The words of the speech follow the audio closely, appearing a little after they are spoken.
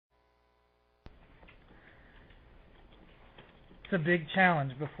a big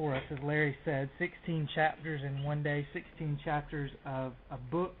challenge before us, as Larry said. 16 chapters in one day, 16 chapters of a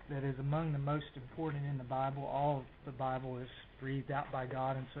book that is among the most important in the Bible. All of the Bible is breathed out by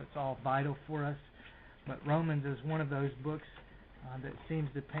God, and so it's all vital for us. But Romans is one of those books that seems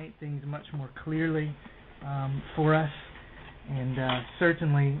to paint things much more clearly for us. And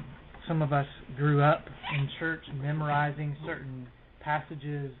certainly some of us grew up in church memorizing certain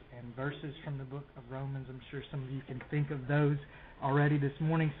passages and verses from the book of Romans. I'm sure some of you can think of those already this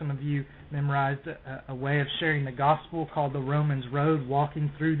morning. Some of you memorized a way of sharing the gospel called the Romans Road,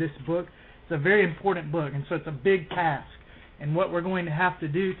 walking through this book. It's a very important book, and so it's a big task. And what we're going to have to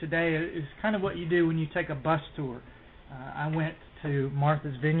do today is kind of what you do when you take a bus tour. I went to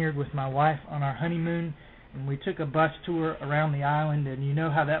Martha's Vineyard with my wife on our honeymoon, and we took a bus tour around the island, and you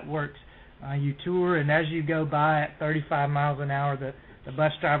know how that works. You tour, and as you go by at 35 miles an hour, the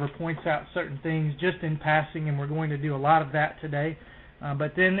bus driver points out certain things just in passing, and we're going to do a lot of that today.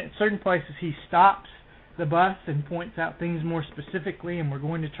 But then at certain places he stops the bus and points out things more specifically, and we're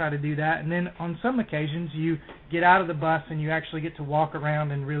going to try to do that. And then on some occasions you get out of the bus and you actually get to walk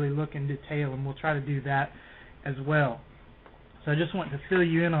around and really look in detail, and we'll try to do that as well. So I just want to fill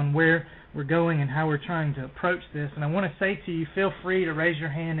you in on where we're going and how we're trying to approach this. And I want to say to you, feel free to raise your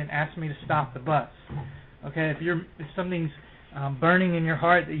hand and ask me to stop the bus. Okay, if something's burning in your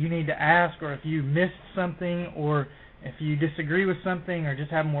heart that you need to ask, or if you missed something, or if you disagree with something, or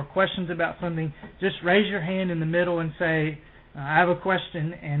just have more questions about something, just raise your hand in the middle and say, I have a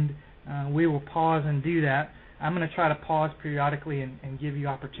question, and we will pause and do that. I'm going to try to pause periodically and give you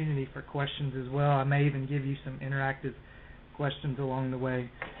opportunity for questions as well. I may even give you some interactive questions along the way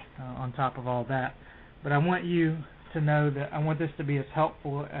on top of all that. But I want you to know that I want this to be as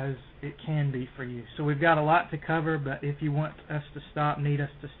helpful as it can be for you. So we've got a lot to cover, but if you want us to stop, need us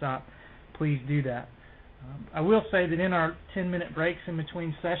to stop, please do that. I will say that in our 10-minute breaks in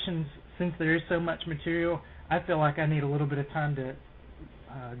between sessions, since there is so much material, I feel like I need a little bit of time to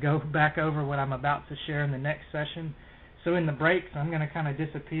go back over what I'm about to share in the next session. So in the breaks, I'm going to kind of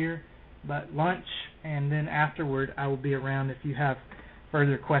disappear, but lunch and then afterward, I will be around if you have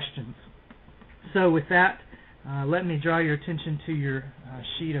further questions. So with that, let me draw your attention to your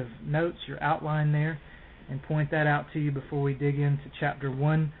sheet of notes, your outline there, and point that out to you before we dig into chapter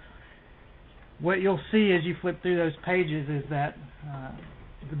 1. What you'll see as you flip through those pages is that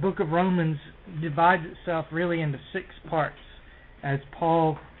the book of Romans divides itself really into 6 parts as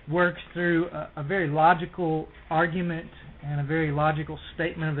Paul works through a very logical argument and a very logical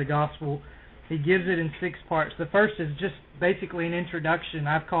statement of the gospel. He gives it in 6 parts. The first is just basically an introduction.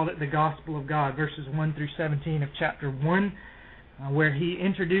 I've called it the gospel of God, verses 1 through 17 of chapter 1, where he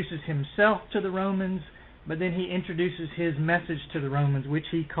introduces himself to the Romans, but then he introduces his message to the Romans, which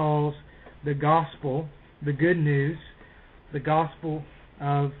he calls the gospel, the good news, the gospel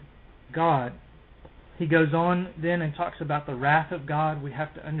of God. He goes on then and talks about the wrath of God. We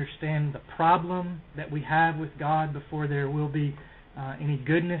have to understand the problem that we have with God before there will be any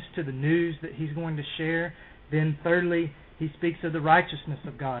goodness to the news that he's going to share. Then thirdly, he speaks of the righteousness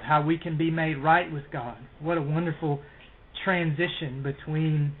of God, how we can be made right with God. What a wonderful transition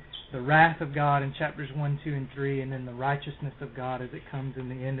between the wrath of God in chapters 1, 2, and 3, and then the righteousness of God as it comes in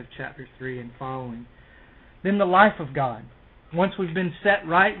the end of chapter 3 and following. Then the life of God. Once we've been set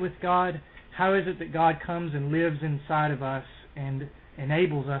right with God, how is it that God comes and lives inside of us and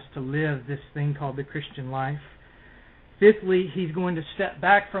enables us to live this thing called the Christian life? Fifthly, he's going to step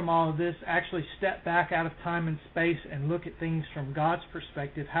back from all of this, actually step back out of time and space and look at things from God's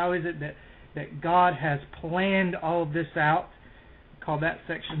perspective. How is it that God has planned all of this out? Call that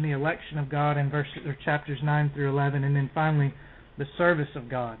section the election of God in chapters 9 through 11. And then finally, the service of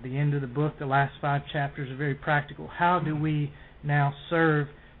God. The end of the book, the last 5 chapters are very practical. How do we now serve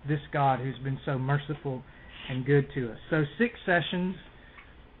this God who's been so merciful and good to us? So 6 sessions,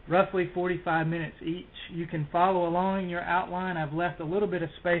 roughly 45 minutes each. You can follow along in your outline. I've left a little bit of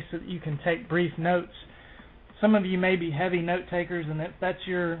space so that you can take brief notes. Some of you may be heavy note takers, and that's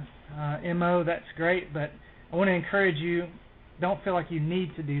your MO. That's great, but I want to encourage you, don't feel like you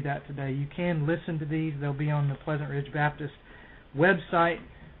need to do that today. You can listen to these. They'll be on the Pleasant Ridge Baptist website.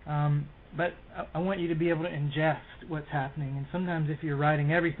 But I want you to be able to ingest what's happening. And sometimes if you're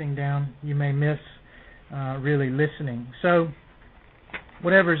writing everything down, you may miss really listening. So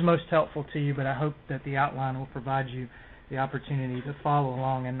whatever is most helpful to you, but I hope that the outline will provide you the opportunity to follow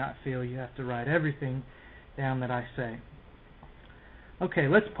along and not feel you have to write everything down that I say. Okay,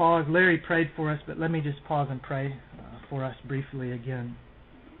 let's pause. Larry prayed for us, but let me just pause and pray for us briefly again.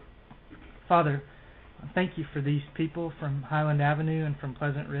 Father, thank you for these people from Highland Avenue and from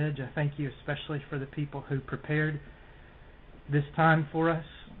Pleasant Ridge. I thank you especially for the people who prepared this time for us.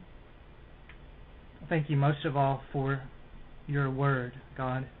 Thank you most of all for your word,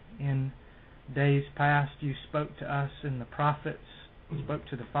 God. In days past, you spoke to us in the prophets, spoke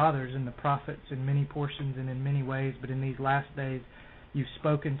to the fathers in the prophets in many portions and in many ways, but in these last days, you've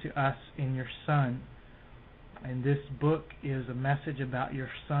spoken to us in your Son. And this book is a message about your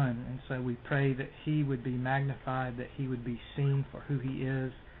Son, and so we pray that He would be magnified, that He would be seen for who He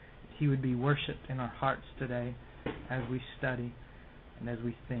is, that He would be worshipped in our hearts today as we study and as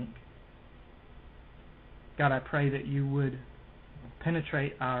we think. God, I pray that you would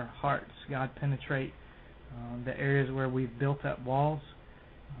penetrate our hearts. God, penetrate the areas where we've built up walls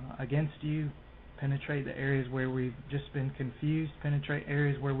against you. Penetrate the areas where we've just been confused. Penetrate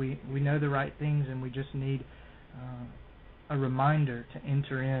areas where we know the right things and we just need a reminder to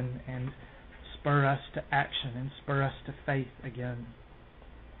enter in and spur us to action and spur us to faith again.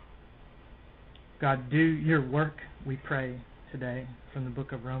 God, do your work, we pray today from the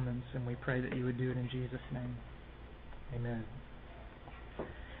book of Romans, and we pray that you would do it in Jesus' name. Amen.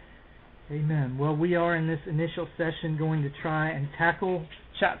 Amen. Well, we are in this initial session going to try and tackle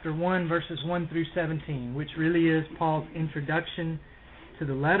chapter 1, verses 1 through 17, which really is Paul's introduction to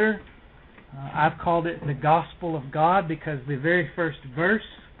the letter. I've called it the Gospel of God because the very first verse,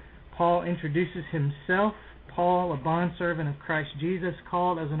 Paul introduces himself, Paul, a bondservant of Christ Jesus,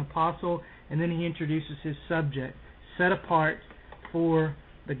 called as an apostle, and then he introduces his subject, set apart for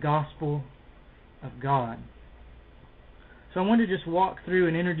the Gospel of God. So I want to just walk through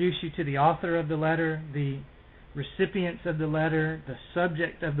and introduce you to the author of the letter, the recipients of the letter, the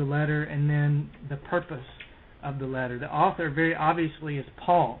subject of the letter, and then the purpose of the letter. The author very obviously is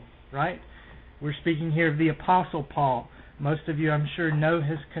Paul, right? We're speaking here of the Apostle Paul. Most of you, I'm sure, know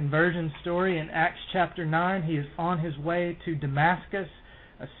his conversion story. In Acts chapter 9, he is on his way to Damascus,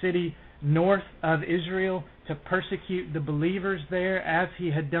 a city north of Israel, to persecute the believers there as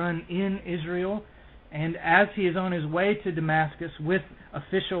he had done in Israel. And as he is on his way to Damascus with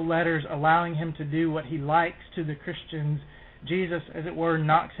official letters allowing him to do what he likes to the Christians, Jesus, as it were,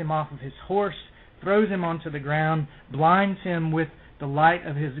 knocks him off of his horse, throws him onto the ground, blinds him with the light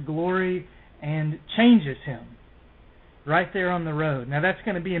of his glory, and changes him right there on the road. Now that's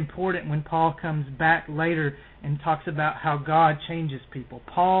going to be important when Paul comes back later and talks about how God changes people.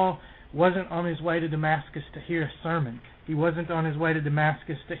 Paul wasn't on his way to Damascus to hear a sermon. He wasn't on his way to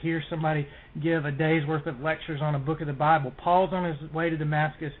Damascus to hear somebody give a day's worth of lectures on a book of the Bible. Paul's on his way to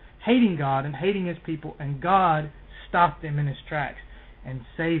Damascus hating God and hating his people, and God stopped him in his tracks and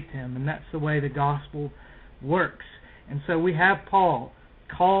saved him. And that's the way the gospel works. And so we have Paul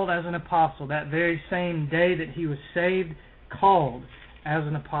called as an apostle that very same day that he was saved, called as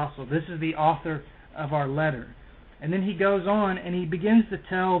an apostle. This is the author of our letter. And then he goes on and he begins to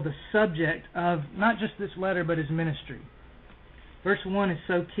tell the subject of not just this letter but his ministry. Verse 1 is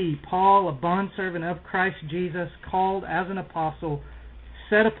so key. Paul, a bondservant of Christ Jesus, called as an apostle,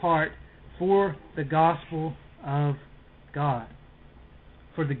 set apart for the gospel of God,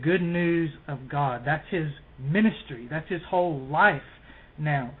 for the good news of God. That's his ministry. That's his whole life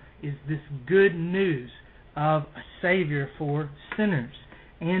now, is this good news of a Savior for sinners.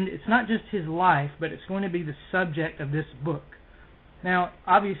 And it's not just his life, but it's going to be the subject of this book. Now,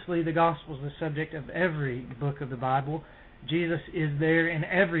 obviously, the gospel is the subject of every book of the Bible. Jesus is there in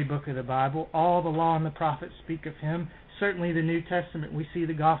every book of the Bible. All the law and the prophets speak of him. Certainly the New Testament, we see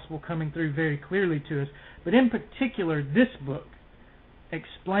the gospel coming through very clearly to us. But in particular, this book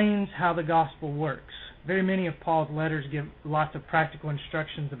explains how the gospel works. Very many of Paul's letters give lots of practical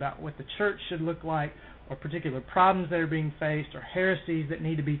instructions about what the church should look like, or particular problems that are being faced, or heresies that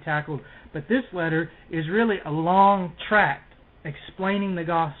need to be tackled. But this letter is really a long tract explaining the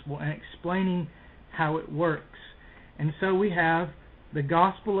gospel and explaining how it works. And so we have the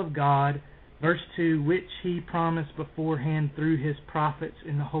gospel of God, verse 2, which he promised beforehand through his prophets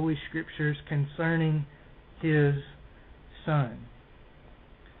in the Holy Scriptures concerning his Son.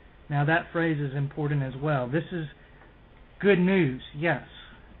 Now that phrase is important as well. This is good news, yes.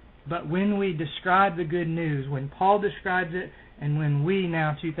 But when we describe the good news, when Paul describes it, and when we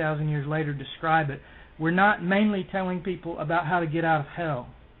now 2,000 years later describe it, we're not mainly telling people about how to get out of hell,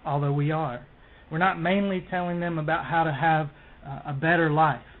 although we are. We're not mainly telling them about how to have a better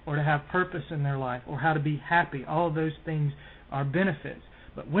life, or to have purpose in their life, or how to be happy. All of those things are benefits.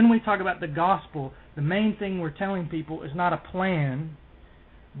 But when we talk about the gospel, the main thing we're telling people is not a plan,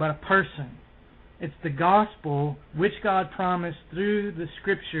 but a person. It's the gospel which God promised through the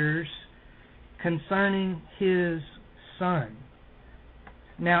Scriptures concerning his Son.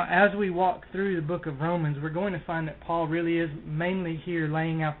 Now, as we walk through the book of Romans, we're going to find that Paul really is mainly here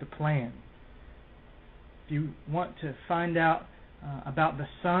laying out the plan. If you want to find out about the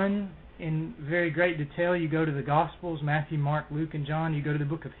Son in very great detail, you go to the Gospels, Matthew, Mark, Luke, and John. You go to the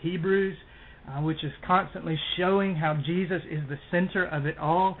book of Hebrews, which is constantly showing how Jesus is the center of it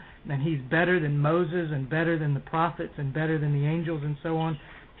all, and He's better than Moses and better than the prophets and better than the angels and so on.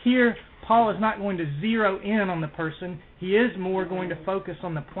 Here, Paul is not going to zero in on the person. He is more going to focus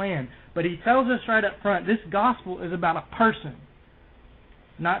on the plan. But he tells us right up front, this gospel is about a person,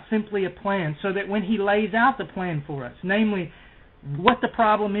 not simply a plan, so that when he lays out the plan for us, namely what the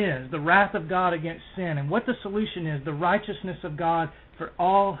problem is, the wrath of God against sin, and what the solution is, the righteousness of God for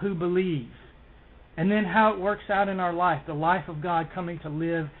all who believe, and then how it works out in our life, the life of God coming to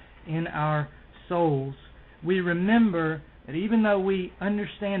live in our souls, we remember that even though we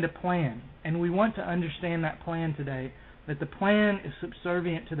understand a plan, and we want to understand that plan today, that the plan is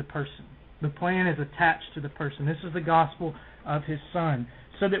subservient to the person. The plan is attached to the person. This is the gospel of His Son.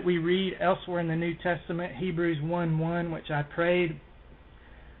 So that we read elsewhere in the New Testament, Hebrews 1:1, which I prayed,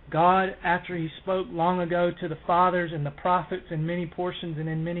 God, after He spoke long ago to the fathers and the prophets in many portions and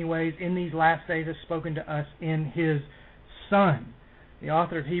in many ways, in these last days has spoken to us in His Son. The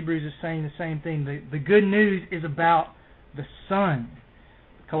author of Hebrews is saying the same thing. The good news is about the Son.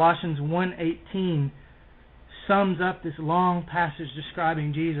 Colossians 1:18 sums up this long passage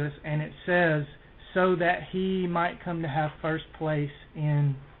describing Jesus, and it says, so that He might come to have first place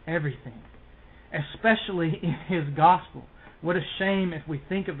in everything, especially in His gospel. What a shame if we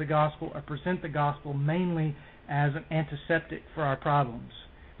think of the gospel or present the gospel mainly as an antiseptic for our problems,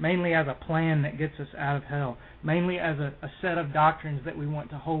 mainly as a plan that gets us out of hell, mainly as a set of doctrines that we want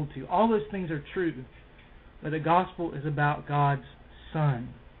to hold to. All those things are true, but the gospel is about God's Son,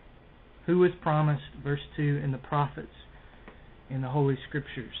 who was promised, verse 2, in the prophets, in the Holy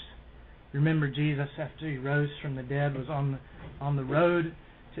Scriptures. Remember, Jesus, after He rose from the dead, was on the road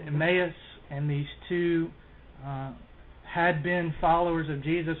to Emmaus, and these two had been followers of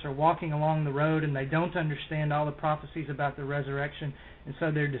Jesus are walking along the road, and they don't understand all the prophecies about the resurrection, and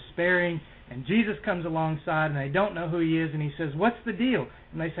so they're despairing, and Jesus comes alongside, and they don't know who He is, and He says, what's the deal?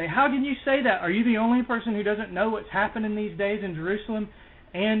 And they say, how can you say that? Are you the only person who doesn't know what's happening these days in Jerusalem?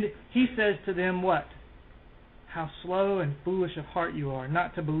 And He says to them, what? How slow and foolish of heart you are,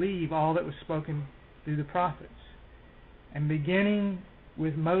 not to believe all that was spoken through the prophets. And beginning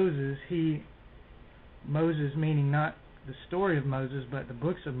with Moses, Moses meaning not the story of Moses, but the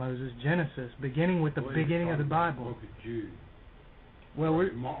books of Moses, Genesis, beginning with the beginning of the Bible. Book of Jude. Well,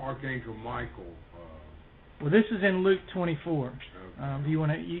 Archangel Michael. Well, this is in Luke 24. Okay. If you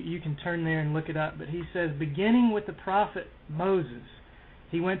want to, you can turn there and look it up. But he says, beginning with the prophet Moses,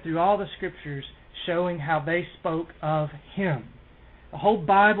 he went through all the scriptures showing how they spoke of Him. The whole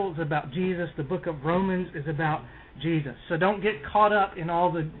Bible is about Jesus. The book of Romans is about Jesus. So don't get caught up in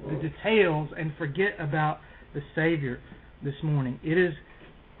all the details and forget about the Savior this morning. It is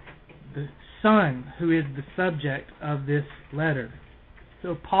the Son who is the subject of this letter.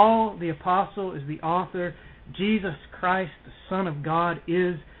 So Paul, the apostle, is the author. Jesus Christ, the Son of God,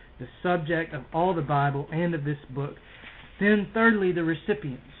 is the subject of all the Bible and of this book. Then thirdly, the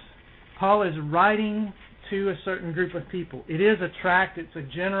recipients. Paul is writing to a certain group of people. It is a tract. It's a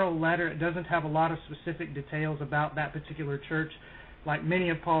general letter. It doesn't have a lot of specific details about that particular church, like many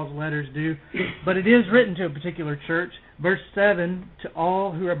of Paul's letters do. But it is written to a particular church. Verse 7, to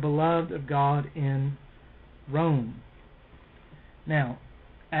all who are beloved of God in Rome. Now,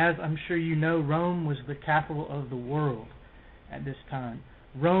 as I'm sure you know, Rome was the capital of the world at this time.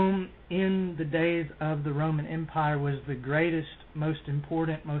 Rome, in the days of the Roman Empire, was the greatest, most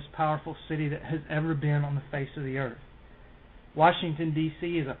important, most powerful city that has ever been on the face of the earth. Washington, D.C.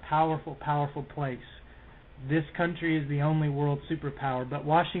 is a powerful, powerful place. This country is the only world superpower, but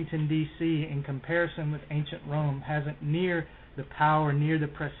Washington, D.C., in comparison with ancient Rome, hasn't near the power, near the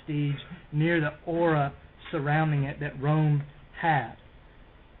prestige, near the aura surrounding it that Rome had.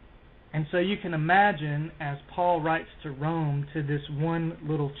 And so you can imagine, as Paul writes to Rome, to this one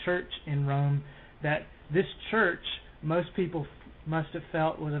little church in Rome, that this church, most people must have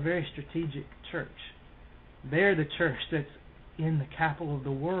felt, was a very strategic church. They're the church that's in the capital of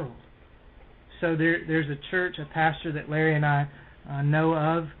the world. So there's a church, a pastor that Larry and I know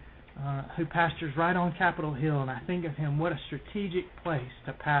of, who pastors right on Capitol Hill, and I think of him, what a strategic place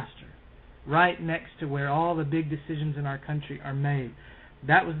to pastor, right next to where all the big decisions in our country are made.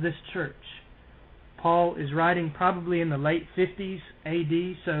 That was this church. Paul is writing probably in the late 50s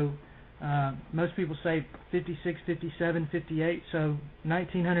A.D., so most people say 56, 57, 58, so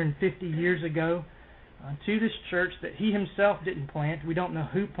 1950 years ago, to this church that he himself didn't plant. We don't know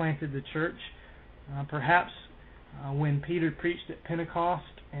who planted the church. Perhaps when Peter preached at Pentecost,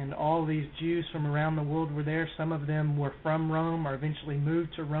 and all these Jews from around the world were there. Some of them were from Rome or eventually moved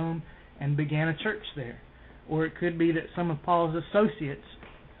to Rome and began a church there. Or it could be that some of Paul's associates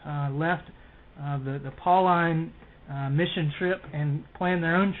left the Pauline mission trip and planned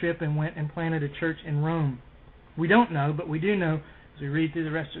their own trip and went and planted a church in Rome. We don't know, but we do know, as we read through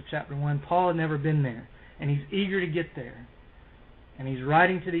the rest of chapter 1, Paul had never been there, and he's eager to get there. And he's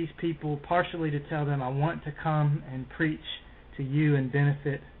writing to these people partially to tell them, I want to come and preach to you and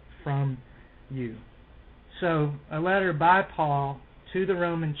benefit from you. So, a letter by Paul to the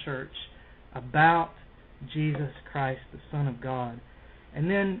Roman church about Jesus Christ, the Son of God. And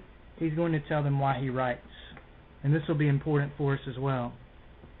then he's going to tell them why he writes. And this will be important for us as well.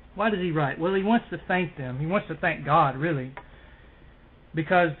 Why does he write? Well, he wants to thank them. He wants to thank God, really.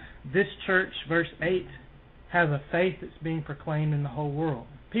 Because this church, verse 8, has a faith that's being proclaimed in the whole world.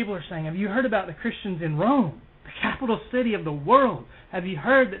 People are saying, have you heard about the Christians in Rome, the capital city of the world? Have you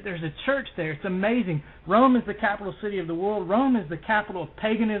heard that there's a church there? It's amazing. Rome is the capital city of the world. Rome is the capital of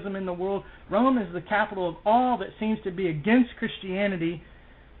paganism in the world. Rome is the capital of all that seems to be against Christianity.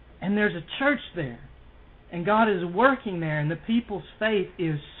 And there's a church there. And God is working there, and the people's faith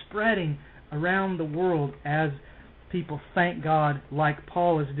is spreading around the world as people thank God like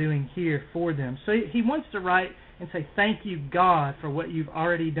Paul is doing here for them. So he wants to write and say, thank you, God, for what you've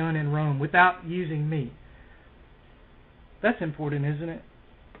already done in Rome without using me. That's important, isn't it?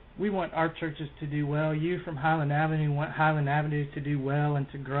 We want our churches to do well. You from Highland Avenue want Highland Avenue to do well and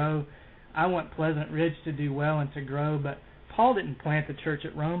to grow. I want Pleasant Ridge to do well and to grow, but Paul didn't plant the church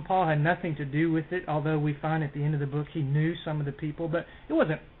at Rome. Paul had nothing to do with it, although we find at the end of the book he knew some of the people, but it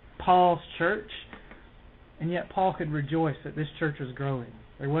wasn't Paul's church. And yet Paul could rejoice that this church was growing.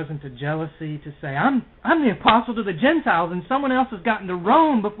 There wasn't a jealousy to say, I'm the apostle to the Gentiles and someone else has gotten to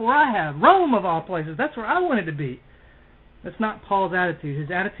Rome before I have. Rome of all places. That's where I wanted to be. That's not Paul's attitude. His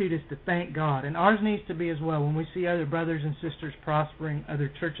attitude is to thank God. And ours needs to be as well. When we see other brothers and sisters prospering,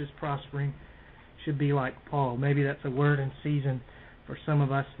 other churches prospering, should be like Paul. Maybe that's a word in season for some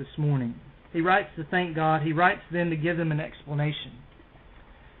of us this morning. He writes to thank God. He writes then to give them an explanation.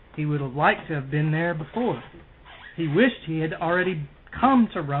 He would have liked to have been there before. He wished he had already come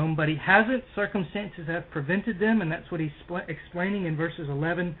to Rome, but he hasn't. Circumstances have prevented them, and that's what he's explaining in verses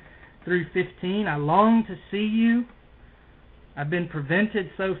 11 through 15. I long to see you. I've been prevented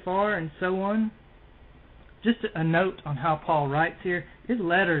so far, and so on. Just a note on how Paul writes here. His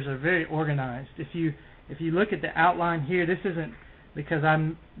letters are very organized. If you look at the outline here, this isn't because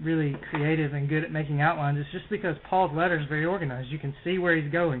I'm really creative and good at making outlines. It's just because Paul's letter is very organized. You can see where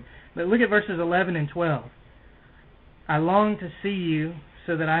he's going. But look at verses 11 and 12. I long to see you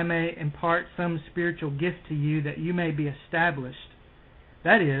so that I may impart some spiritual gift to you that you may be established.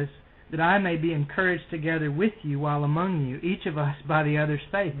 That is, that I may be encouraged together with you while among you, each of us by the other's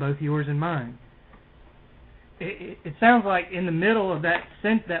faith, both yours and mine. It sounds like in the middle of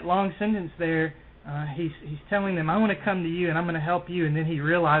that long sentence there, he's telling them, I want to come to you and I'm going to help you, and then he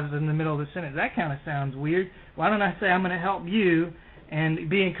realizes in the middle of the sentence, that kind of sounds weird. Why don't I say I'm going to help you and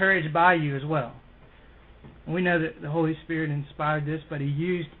be encouraged by you as well? And we know that the Holy Spirit inspired this, but he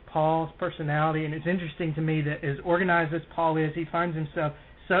used Paul's personality, and it's interesting to me that as organized as Paul is, he finds himself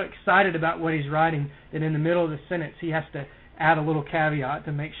so excited about what he's writing that in the middle of the sentence he has to add a little caveat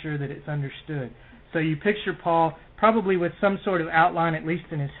to make sure that it's understood. So you picture Paul probably with some sort of outline, at least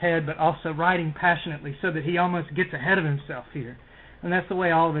in his head, but also writing passionately so that he almost gets ahead of himself here. And that's the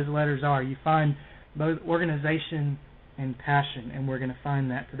way all of his letters are. You find both organization and passion, and we're going to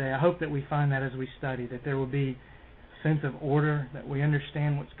find that today. I hope that we find that as we study, that there will be a sense of order, that we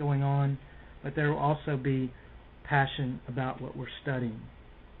understand what's going on, but there will also be passion about what we're studying.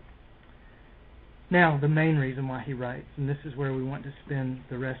 Now, the main reason why he writes, and this is where we want to spend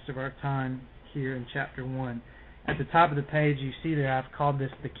the rest of our time here in chapter 1. At the top of the page, you see there I've called this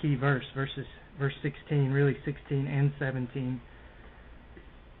the key verse, verse 16, really 16 and 17.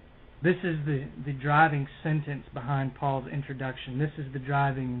 This is the driving sentence behind Paul's introduction. This is the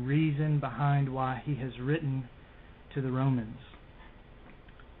driving reason behind why he has written to the Romans.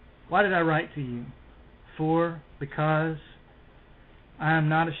 Why did I write to you? Because I am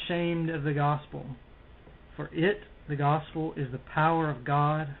not ashamed of the gospel. For it, the gospel, is the power of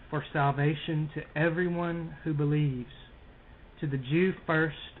God for salvation to everyone who believes, to the Jew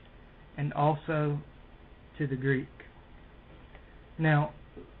first and also to the Greek. Now,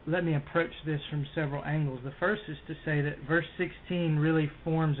 let me approach this from several angles. The first is to say that verse 16 really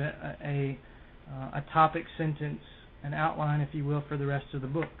forms a topic sentence, an outline, if you will, for the rest of the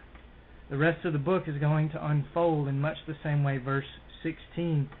book. The rest of the book is going to unfold in much the same way verse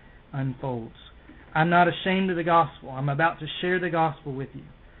 16 unfolds. I'm not ashamed of the gospel. I'm about to share the gospel with you.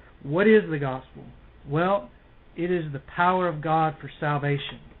 What is the gospel? Well, it is the power of God for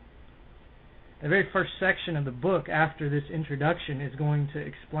salvation. The very first section of the book after this introduction is going to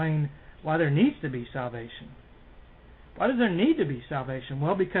explain why there needs to be salvation. Why does there need to be salvation?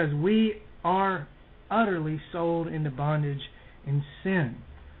 Well, because we are utterly sold into bondage in sin.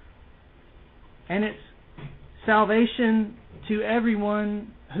 And it's salvation to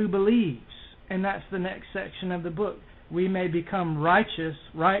everyone who believes. And that's the next section of the book. We may become righteous,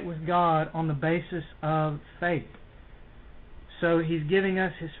 right with God, on the basis of faith. So he's giving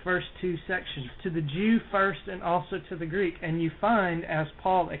us his first two sections, to the Jew first and also to the Greek. And you find, as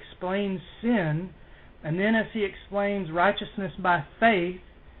Paul explains sin, and then as he explains righteousness by faith,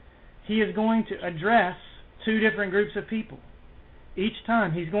 he is going to address two different groups of people. Each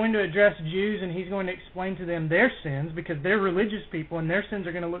time he's going to address Jews and he's going to explain to them their sins, because they're religious people and their sins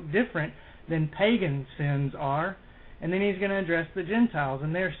are going to look different than pagan sins are. And then he's going to address the Gentiles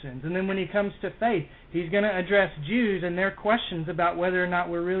and their sins. And then when he comes to faith, he's going to address Jews and their questions about whether or not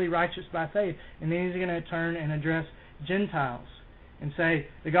we're really righteous by faith. And then he's going to turn and address Gentiles and say,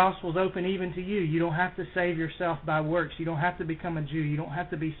 the gospel's open even to you. You don't have to save yourself by works. You don't have to become a Jew. You don't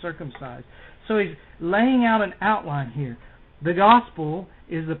have to be circumcised. So he's laying out an outline here. The gospel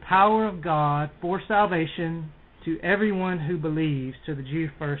is the power of God for salvation to everyone who believes, to the Jew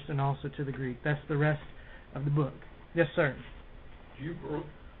first and also to the Greek. That's the rest of the book. Yes, sir. Do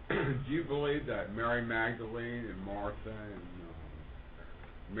you believe that Mary Magdalene and Martha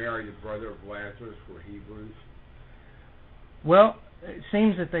and Mary, the brother of Lazarus, were Hebrews? Well, it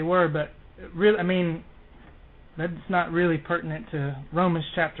seems that they were, but really, I mean, that's not really pertinent to Romans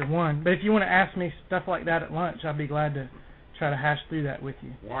chapter 1. But if you want to ask me stuff like that at lunch, I'd be glad to try to hash through that with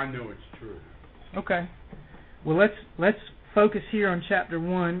you. Well, I know it's true. Okay. Well, let's focus here on chapter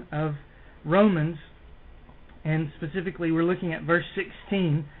 1 of Romans. And specifically, we're looking at verse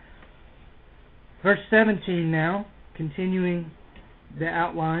 16. Verse 17 now, continuing the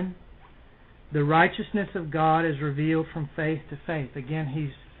outline. The righteousness of God is revealed from faith to faith.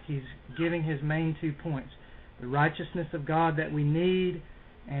 Again, he's giving his main 2 points. The righteousness of God that we need,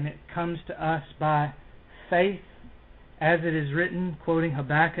 and it comes to us by faith, as it is written, quoting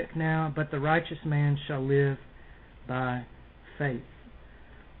Habakkuk now, but the righteous man shall live by faith.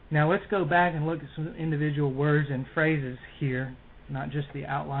 Now let's go back and look at some individual words and phrases here, not just the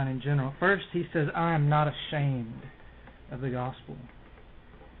outline in general. First, he says, I am not ashamed of the gospel.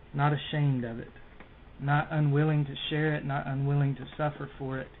 Not ashamed of it. Not unwilling to share it, not unwilling to suffer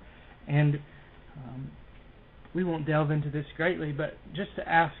for it. And we won't delve into this greatly, but just to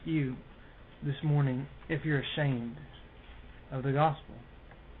ask you this morning if you're ashamed of the gospel.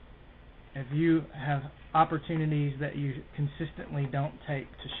 If you have opportunities that you consistently don't take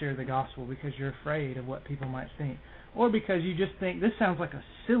to share the gospel because you're afraid of what people might think, or because you just think this sounds like a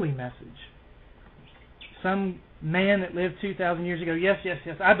silly message. Some man that lived 2,000 years ago, yes,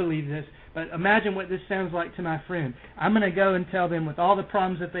 I believe this, but imagine what this sounds like to my friend. I'm going to go and tell them with all the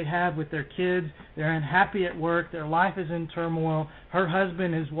problems that they have with their kids, they're unhappy at work, their life is in turmoil, her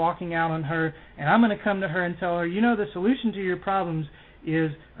husband is walking out on her, and I'm going to come to her and tell her, you know, the solution to your problems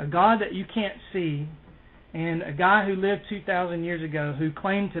is a God that you can't see, and a guy who lived 2,000 years ago who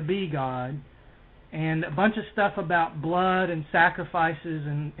claimed to be God, and a bunch of stuff about blood and sacrifices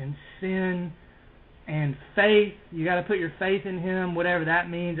and sin and faith. You got to put your faith in him, whatever that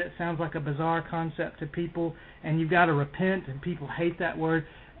means. It sounds like a bizarre concept to people, and you've got to repent, and people hate that word.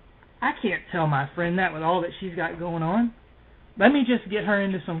 I can't tell my friend that with all that she's got going on. Let me just get her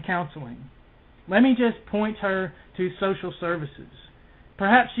into some counseling. Let me just point her to social services.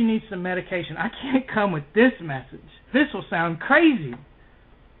 Perhaps she needs some medication. I can't come with this message. This will sound crazy.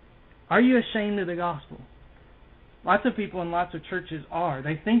 Are you ashamed of the gospel? Lots of people in lots of churches are.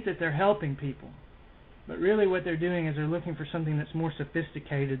 They think that they're helping people. But really what they're doing is they're looking for something that's more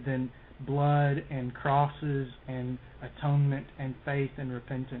sophisticated than blood and crosses and atonement and faith and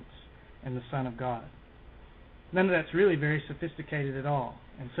repentance and the Son of God. None of that's really very sophisticated at all.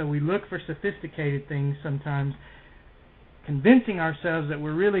 And so we look for sophisticated things sometimes, convincing ourselves that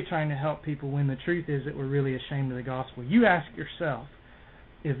we're really trying to help people when the truth is that we're really ashamed of the gospel. You ask yourself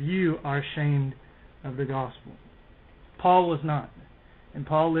if you are ashamed of the gospel. Paul was not. And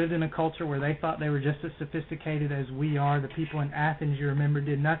Paul lived in a culture where they thought they were just as sophisticated as we are. The people in Athens, you remember,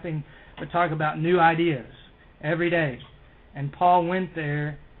 did nothing but talk about new ideas every day. And Paul went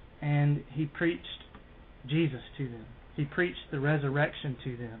there and he preached Jesus to them. He preached the resurrection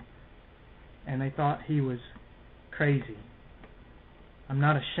to them. And they thought he was crazy. I'm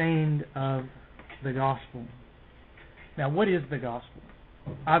not ashamed of the gospel. Now, what is the gospel?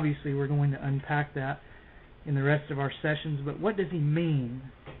 Obviously, we're going to unpack that in the rest of our sessions, but what does he mean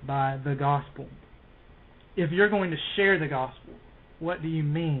by the gospel? If you're going to share the gospel, what do you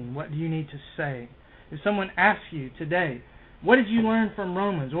mean? What do you need to say? If someone asks you today, what did you learn from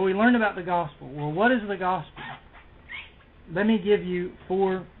Romans? Well, we learned about the gospel. Well, what is the gospel? Let me give you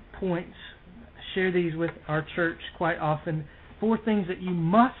 4 points. I share these with our church quite often. 4 things that you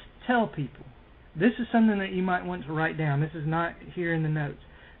must tell people. This is something that you might want to write down. This is not here in the notes.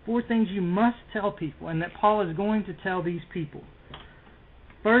 4 things you must tell people, and that Paul is going to tell these people.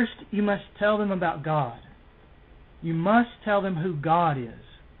 First, you must tell them about God. You must tell them who God is.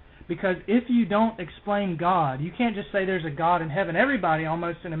 Because if you don't explain God, you can't just say there's a God in heaven. Everybody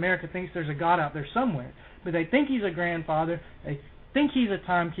almost in America thinks there's a God out there somewhere. But they think He's a grandfather. They think He's a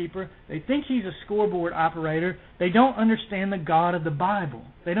timekeeper. They think He's a scoreboard operator. They don't understand the God of the Bible.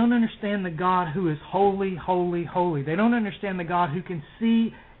 They don't understand the God who is holy, holy, holy. They don't understand the God who can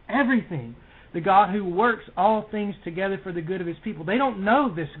see everything. The God who works all things together for the good of His people. They don't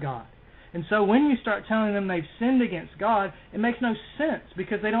know this God. And so when you start telling them they've sinned against God, it makes no sense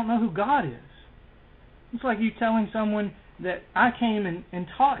because they don't know who God is. It's like you telling someone that I came and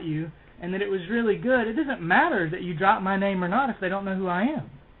taught you and that it was really good. It doesn't matter that you drop my name or not if they don't know who I am.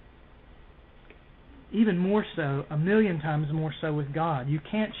 Even more so, 1,000,000 times more so with God. You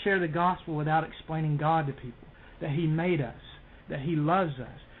can't share the gospel without explaining God to people. That He made us, that He loves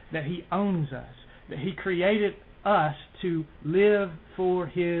us, that He owns us, that He created us to live for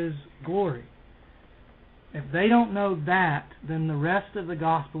His glory. If they don't know that, then the rest of the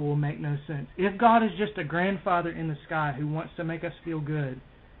gospel will make no sense. If God is just a grandfather in the sky who wants to make us feel good,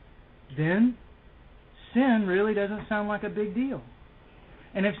 then sin really doesn't sound like a big deal.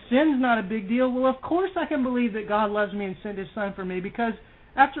 And if sin's not a big deal, well, of course I can believe that God loves me and sent His Son for me because,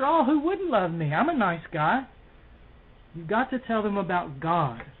 after all, who wouldn't love me? I'm a nice guy. You've got to tell them about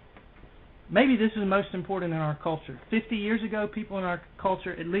God. Maybe this is most important in our culture. 50 years ago, people in our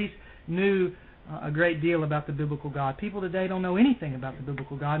culture at least knew a great deal about the biblical God. People today don't know anything about the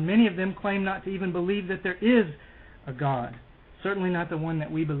biblical God. Many of them claim not to even believe that there is a God. Certainly not the one that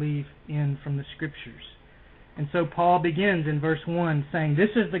we believe in from the Scriptures. And so Paul begins in verse 1 saying, this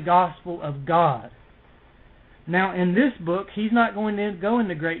is the gospel of God. Now in this book, he's not going to go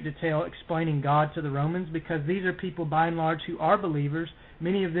into great detail explaining God to the Romans because these are people by and large who are believers.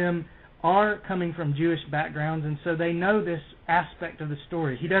 Many of them are coming from Jewish backgrounds, and so they know this aspect of the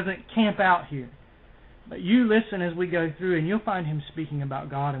story. He doesn't camp out here. But you listen as we go through, and you'll find him speaking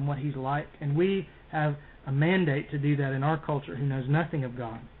about God and what He's like, and we have a mandate to do that in our culture who knows nothing of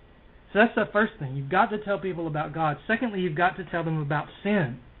God. So that's the first thing. You've got to tell people about God. Secondly, you've got to tell them about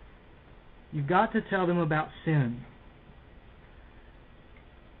sin. You've got to tell them about sin.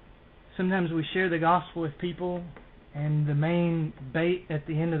 Sometimes we share the gospel with people, and the main bait at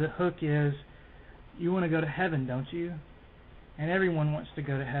the end of the hook is, you want to go to heaven, don't you? And everyone wants to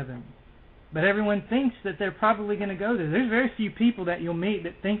go to heaven. But everyone thinks that they're probably going to go there. There's very few people that you'll meet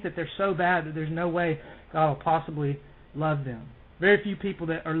that think that they're so bad that there's no way God will possibly love them. Very few people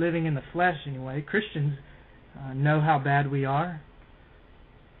that are living in the flesh anyway. Christians know how bad we are.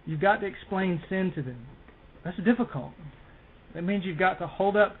 You've got to explain sin to them. That's difficult. That means you've got to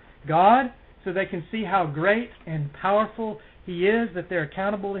hold up God so they can see how great and powerful He is, that they're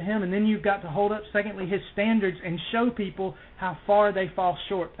accountable to Him. And then you've got to hold up, secondly, His standards and show people how far they fall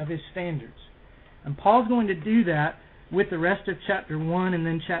short of His standards. And Paul's going to do that with the rest of chapter 1 and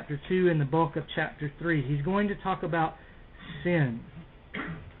then chapter 2 and the bulk of chapter 3. He's going to talk about sin.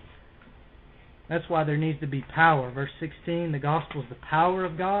 That's why there needs to be power. Verse 16, the gospel is the power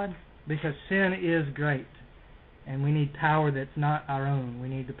of God because sin is great. And we need power that's not our own. We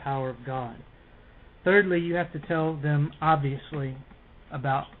need the power of God. Thirdly, you have to tell them, obviously,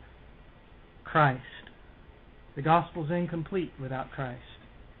 about Christ. The gospel's incomplete without Christ.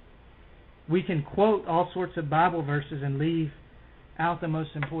 We can quote all sorts of Bible verses and leave out the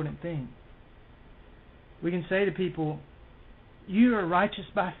most important thing. We can say to people, you are righteous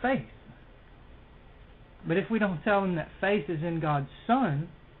by faith. But if we don't tell them that faith is in God's Son,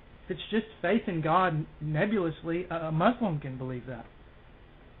 if it's just faith in God nebulously, a Muslim can believe that.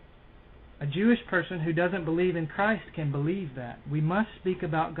 A Jewish person who doesn't believe in Christ can believe that. We must speak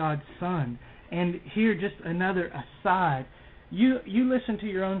about God's Son. And here, just another aside. You listen to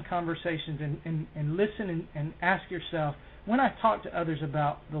your own conversations and listen and ask yourself, when I talk to others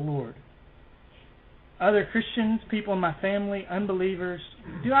about the Lord, other Christians, people in my family, unbelievers,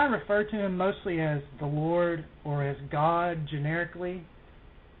 do I refer to Him mostly as the Lord or as God generically?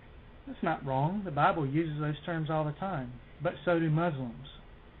 That's not wrong. The Bible uses those terms all the time. But so do Muslims.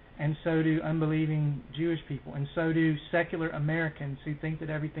 And so do unbelieving Jewish people. And so do secular Americans who think that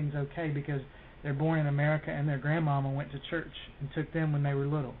everything's okay because They're born in America, and their grandmama went to church and took them when they were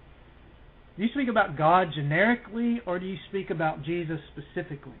little. Do you speak about God generically, or do you speak about Jesus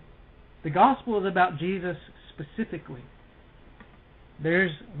specifically? The gospel is about Jesus specifically.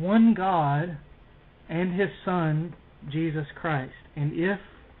 There's one God and His Son, Jesus Christ. And if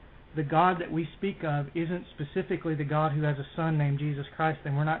the God that we speak of isn't specifically the God who has a Son named Jesus Christ,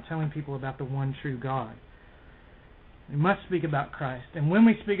 then we're not telling people about the one true God. We must speak about Christ. And when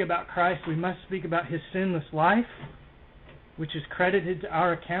we speak about Christ, we must speak about His sinless life, which is credited to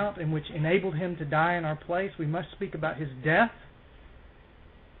our account and which enabled Him to die in our place. We must speak about His death,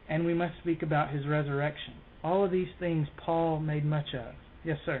 and we must speak about His resurrection. All of these things Paul made much of.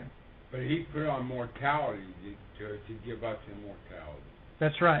 Yes, sir. But He put on mortality to give us immortality.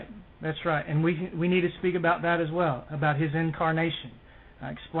 That's right. That's right. And we need to speak about that as well, about His incarnation.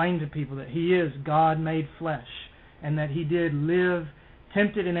 I explained to people that He is God made flesh, and that He did live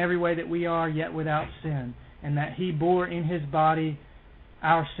tempted in every way that we are, yet without sin, and that He bore in His body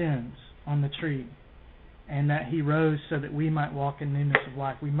our sins on the tree, and that He rose so that we might walk in newness of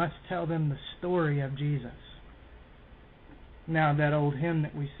life. We must tell them the story of Jesus. Now, that old hymn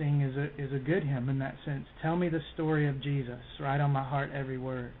that we sing is a good hymn in that sense. Tell me the story of Jesus, write on my heart every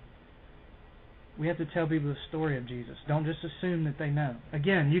word. We have to tell people the story of Jesus. Don't just assume that they know.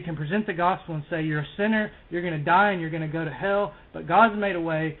 Again, you can present the gospel and say, you're a sinner, you're going to die, and you're going to go to hell, but God's made a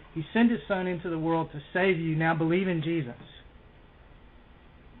way. He sent His Son into the world to save you. Now believe in Jesus.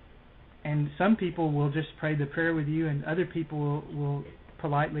 And some people will just pray the prayer with you, and other people will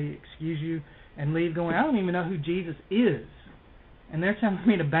politely excuse you and leave going, I don't even know who Jesus is. And they're telling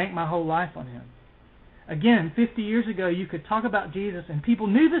me to bank my whole life on Him. Again, 50 years ago, you could talk about Jesus and people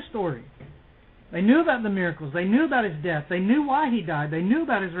knew the story. They knew about the miracles. They knew about His death. They knew why He died. They knew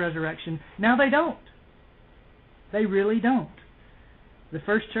about His resurrection. Now they don't. They really don't. The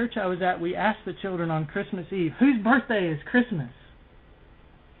first church I was at, we asked the children on Christmas Eve, whose birthday is Christmas?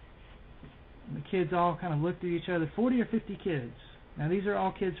 And the kids all kind of looked at each other, 40 or 50 kids. Now these are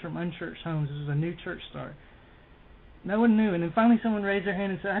all kids from unchurched homes. This is a new church start. No one knew. And then finally someone raised their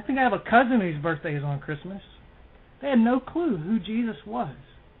hand and said, I think I have a cousin whose birthday is on Christmas. They had no clue who Jesus was.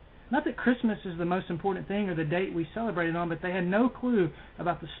 Not that Christmas is the most important thing or the date we celebrate it on, but they had no clue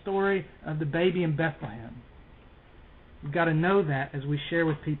about the story of the baby in Bethlehem. We've got to know that as we share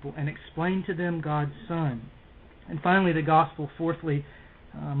with people and explain to them God's Son. And finally, the gospel, fourthly,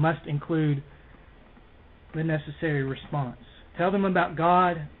 must include the necessary response. Tell them about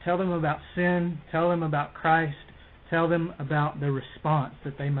God, tell them about sin, tell them about Christ, tell them about the response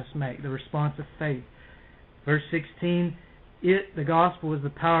that they must make, the response of faith. Verse 16, the gospel is the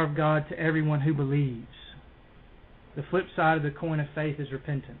power of God to everyone who believes. The flip side of the coin of faith is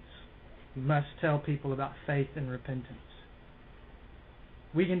repentance. You must tell people about faith and repentance.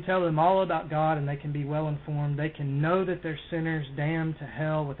 We can tell them all about God and they can be well informed. They can know that they're sinners damned to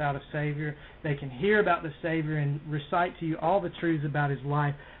hell without a Savior. They can hear about the Savior and recite to you all the truths about His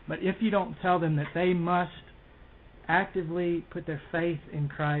life. But if you don't tell them that they must actively put their faith in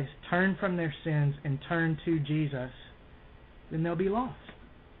Christ, turn from their sins, and turn to Jesus, then they'll be lost.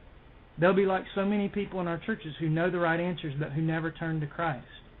 They'll be like so many people in our churches who know the right answers but who never turn to Christ.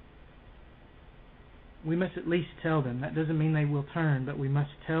 We must at least tell them. That doesn't mean they will turn, but we must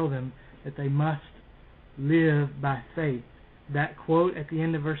tell them that they must live by faith. That quote at the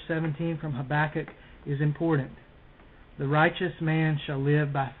end of verse 17 from Habakkuk is important. The righteous man shall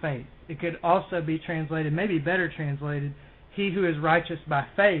live by faith. It could also be translated, maybe better translated, he who is righteous by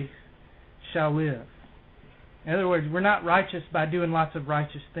faith shall live. In other words, we're not righteous by doing lots of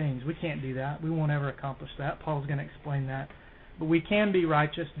righteous things. We can't do that. We won't ever accomplish that. Paul's going to explain that. But we can be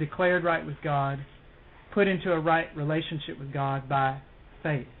righteous, declared right with God, put into a right relationship with God by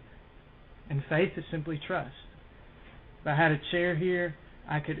faith. And faith is simply trust. If I had a chair here,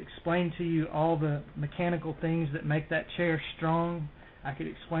 I could explain to you all the mechanical things that make that chair strong. I could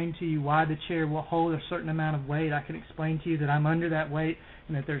explain to you why the chair will hold a certain amount of weight. I could explain to you that I'm under that weight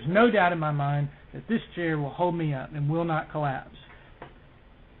and that there's no doubt in my mind that this chair will hold me up and will not collapse.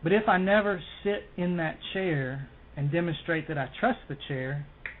 But if I never sit in that chair and demonstrate that I trust the chair,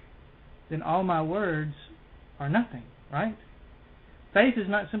 then all my words are nothing, right? Faith is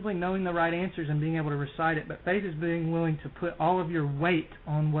not simply knowing the right answers and being able to recite it, but faith is being willing to put all of your weight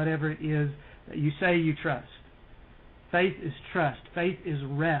on whatever it is that you say you trust. Faith is trust. Faith is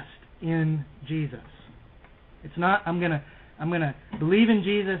rest in Jesus. It's not I'm gonna believe in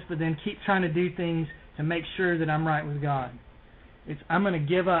Jesus, but then keep trying to do things to make sure that I'm right with God. It's I'm going to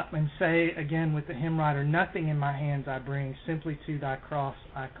give up and say again with the hymn writer, nothing in my hands I bring, simply to thy cross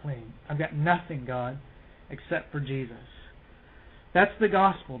I cling. I've got nothing, God, except for Jesus. That's the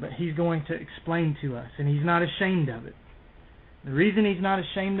gospel that he's going to explain to us, and he's not ashamed of it. The reason he's not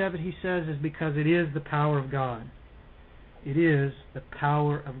ashamed of it, he says, is because it is the power of God. It is the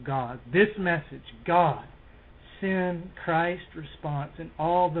power of God. This message, God, sin, Christ, response, and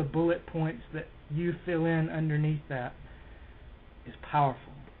all the bullet points that you fill in underneath that is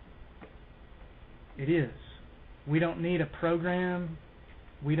powerful. It is. We don't need a program.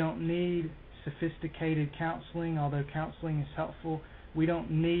 We don't need sophisticated counseling, although counseling is helpful. We don't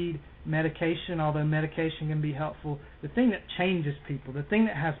need medication, although medication can be helpful. The thing that changes people, the thing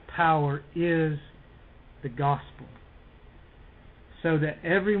that has power, is the gospel, so that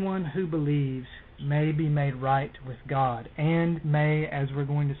everyone who believes may be made right with God and may, as we're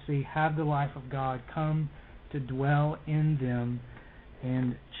going to see, have the life of God come to dwell in them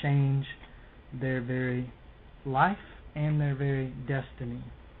and change their very life and their very destiny.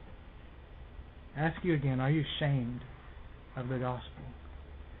 I ask you again, are you ashamed of the gospel?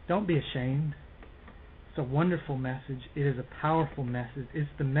 Don't be ashamed. It's a wonderful message. It is a powerful message. It's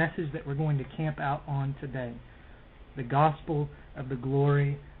the message that we're going to camp out on today. The gospel of the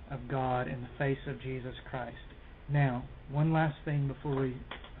glory of God in the face of Jesus Christ. Now, one last thing before we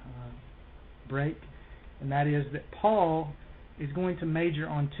break, and that is that Paul is going to major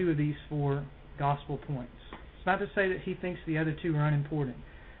on 2 of these 4 gospel points. It's not to say that he thinks the other 2 are unimportant,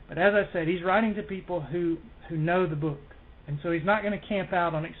 but as I said, he's writing to people who know the book, and so he's not going to camp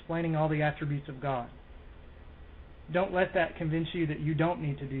out on explaining all the attributes of God. Don't let that convince you that you don't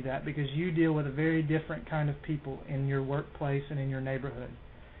need to do that, because you deal with a very different kind of people in your workplace and in your neighborhood.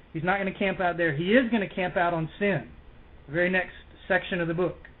 He's not going to camp out there. He is going to camp out on sin, the very next section of the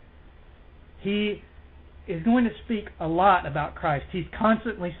book. He is going to speak a lot about Christ. He's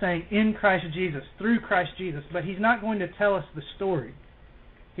constantly saying, in Christ Jesus, through Christ Jesus, but he's not going to tell us the story.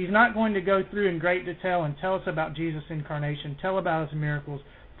 He's not going to go through in great detail and tell us about Jesus' incarnation, tell about his miracles,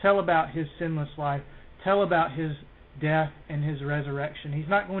 tell about his sinless life, tell about his death and his resurrection. He's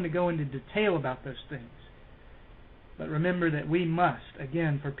not going to go into detail about those things. But remember that we must,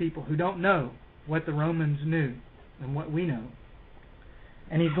 again, for people who don't know what the Romans knew and what we know.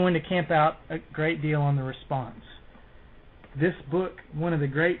 And he's going to camp out a great deal on the response. This book, one of the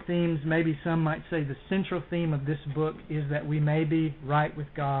great themes, maybe some might say the central theme of this book, is that we may be right with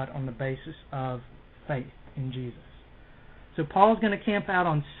God on the basis of faith in Jesus. So Paul's going to camp out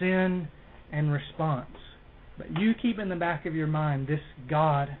on sin and response. But you keep in the back of your mind this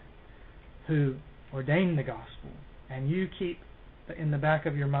God who ordained the gospel. And you keep in the back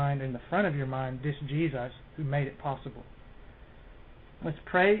of your mind, in the front of your mind, this Jesus who made it possible. Let's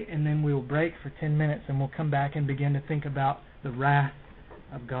pray, and then we'll break for 10 minutes, and we'll come back and begin to think about the wrath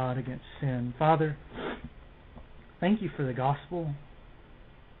of God against sin. Father, thank you for the gospel.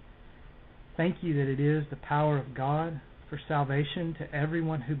 Thank you that it is the power of God for salvation to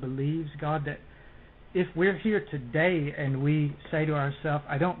everyone who believes. God, that if we're here today and we say to ourselves,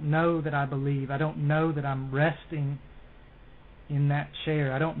 I don't know that I believe, I don't know that I'm resting in that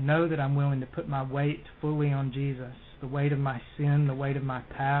chair, I don't know that I'm willing to put my weight fully on Jesus, the weight of my sin, the weight of my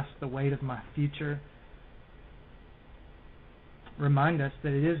past, the weight of my future. Remind us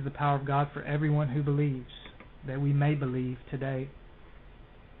that it is the power of God for everyone who believes, that we may believe today.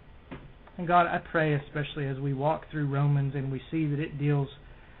 And God, I pray especially as we walk through Romans and we see that it deals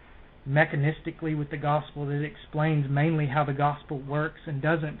mechanistically with the gospel, that it explains mainly how the gospel works and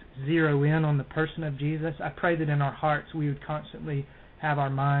doesn't zero in on the person of Jesus. I pray that in our hearts we would constantly have our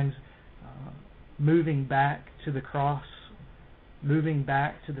minds moving back to the cross, moving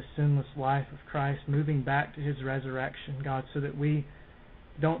back to the sinless life of Christ, moving back to his resurrection, God, so that we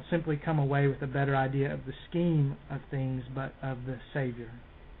don't simply come away with a better idea of the scheme of things, but of the Savior.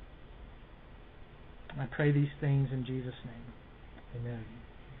 I pray these things in Jesus' name. Amen.